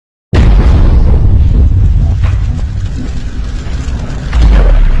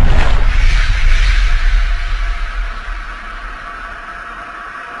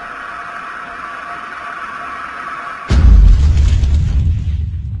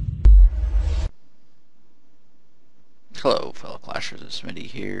Hello fellow Clashers, it's Smitty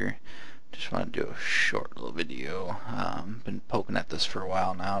here. Just want to do a short little video. Been poking at this for a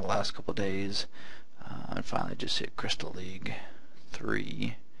while now, the last couple of days. And finally just hit Crystal League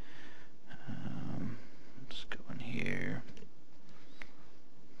 3. Let's go in here.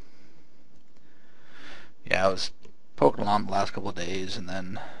 Yeah, I was poking along the last couple of days, and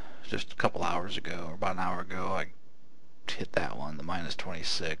then just a couple hours ago, or about an hour ago, I hit that one, the minus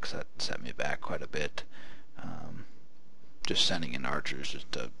 26. That set me back quite a bit. Just sending in archers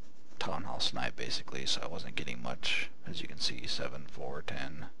just to town hall snipe basically, so I wasn't getting much. As you can see, 7, 4,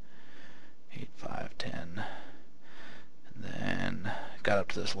 10, 8, 5, 10, and then got up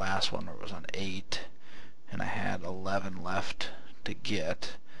to this last one where it was on 8, and I had 11 left to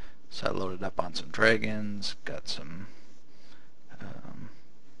get, so I loaded up on some dragons, got some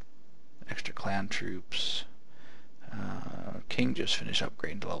extra clan troops. King just finished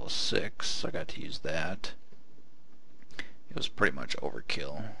upgrading to level 6, so I got to use that. It was pretty much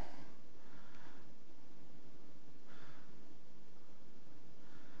overkill.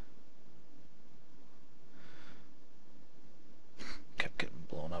 Kept getting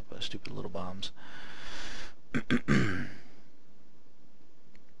blown up by stupid little bombs. But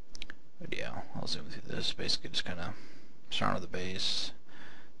yeah, I'll zoom through this. Basically just kind of surrounded the base,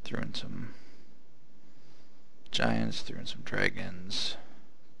 threw in some giants, threw in some dragons,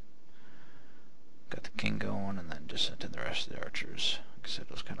 got the king going, and then just sent in the rest of the archers. Like I said,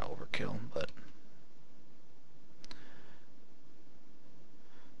 it was kind of overkill, but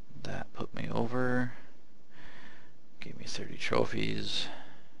that put me over. Gave me 30 trophies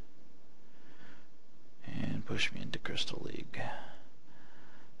and pushed me into Crystal League.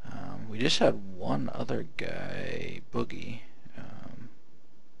 We just had one other guy, Boogie.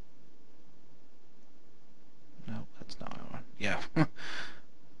 No, that's not what I want. Yeah.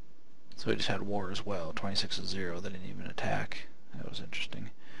 So we just had war as well, 26-0. They didn't even attack. That was interesting.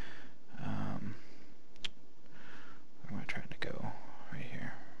 Where am I trying to go? Right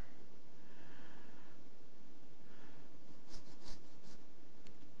here.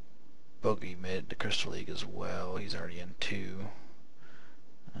 Bogey made the Crystal League as well. He's already in 2.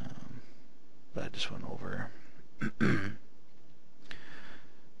 But I just went over.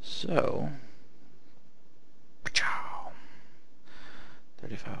 So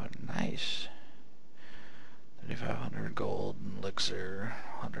 3500, nice. 3500 gold elixir,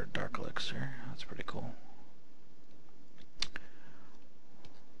 100 dark elixir. That's pretty cool.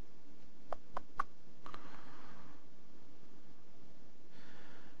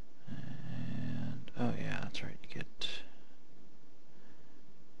 And oh yeah, that's right. You get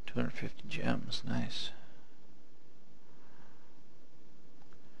 250 gems. Nice.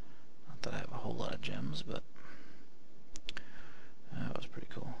 Not that I have a whole lot of gems, but that was pretty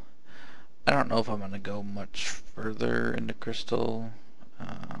cool. I don't know if I'm going to go much further into Crystal.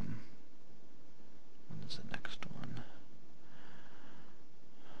 What is the next one?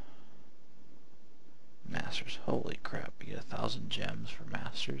 Masters. Holy crap, you get 1,000 gems for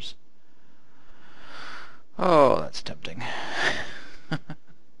Masters. Oh, that's tempting. Other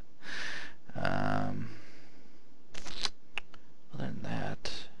than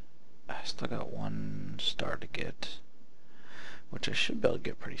that, I still got 1 star to get, which I should be able to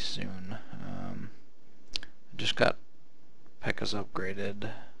get pretty soon. I just got P.E.K.K.A.'s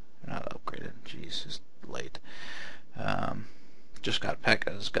upgraded. Not upgraded, jeez, it's late. Just got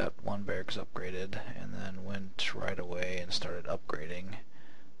P.E.K.K.A.'s, got 1 barracks upgraded, and then went right away and started upgrading.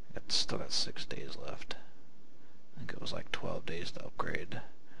 Still got 6 days left. I think it was like 12 days to upgrade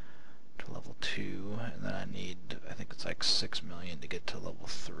to level 2, and then I need, I think it's like 6 million to get to level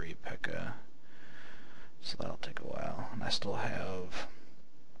 3 P.E.K.K.A. So that'll take a while. And I still have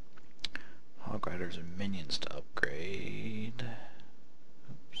Hog Riders and Minions to upgrade.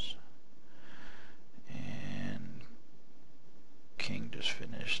 Oops. And King just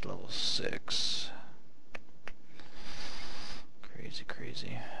finished level 6. Crazy,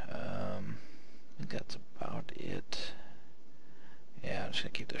 crazy. I think that's about it. Yeah, I'm just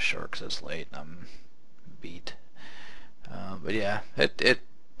gonna keep this short because it's late and I'm beat. But yeah, it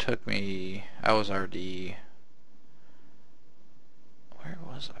took me, I was already, where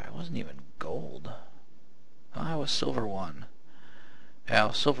was I? I wasn't even gold. Oh, I was silver 1. Yeah, I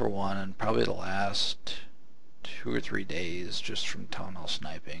was silver 1, and probably the last 2 or 3 days just from town hall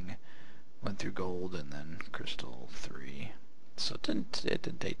sniping went through gold and then crystal 3. So it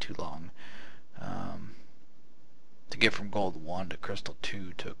didn't take too long. To get from gold 1 to crystal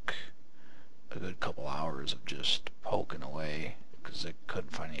 2 took a good couple hours of just poking away, because I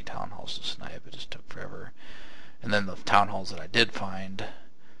couldn't find any town halls to snipe. It just took forever. And then the town halls that I did find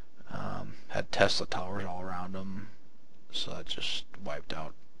had Tesla towers all around them, so I just wiped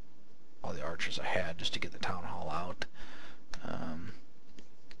out all the archers I had just to get the town hall out.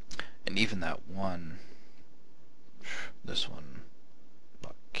 And even that one, this one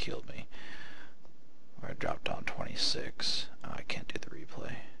about killed me, where I dropped down 26. I can't do the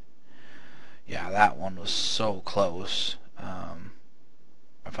replay. Yeah, that one was so close.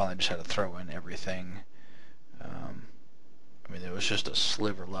 I finally just had to throw in everything. I mean, there was just a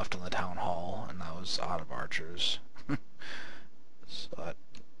sliver left on the town hall, and I was out of archers. So that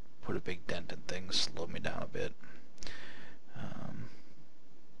put a big dent in things, slowed me down a bit.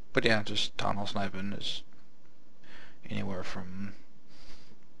 But yeah, just town hall sniping is anywhere from,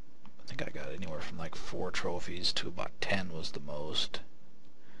 I think I got anywhere from like 4 trophies to about 10 was the most.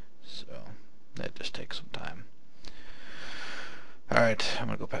 So that just takes some time. Alright, I'm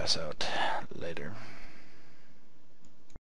gonna go pass out. Later.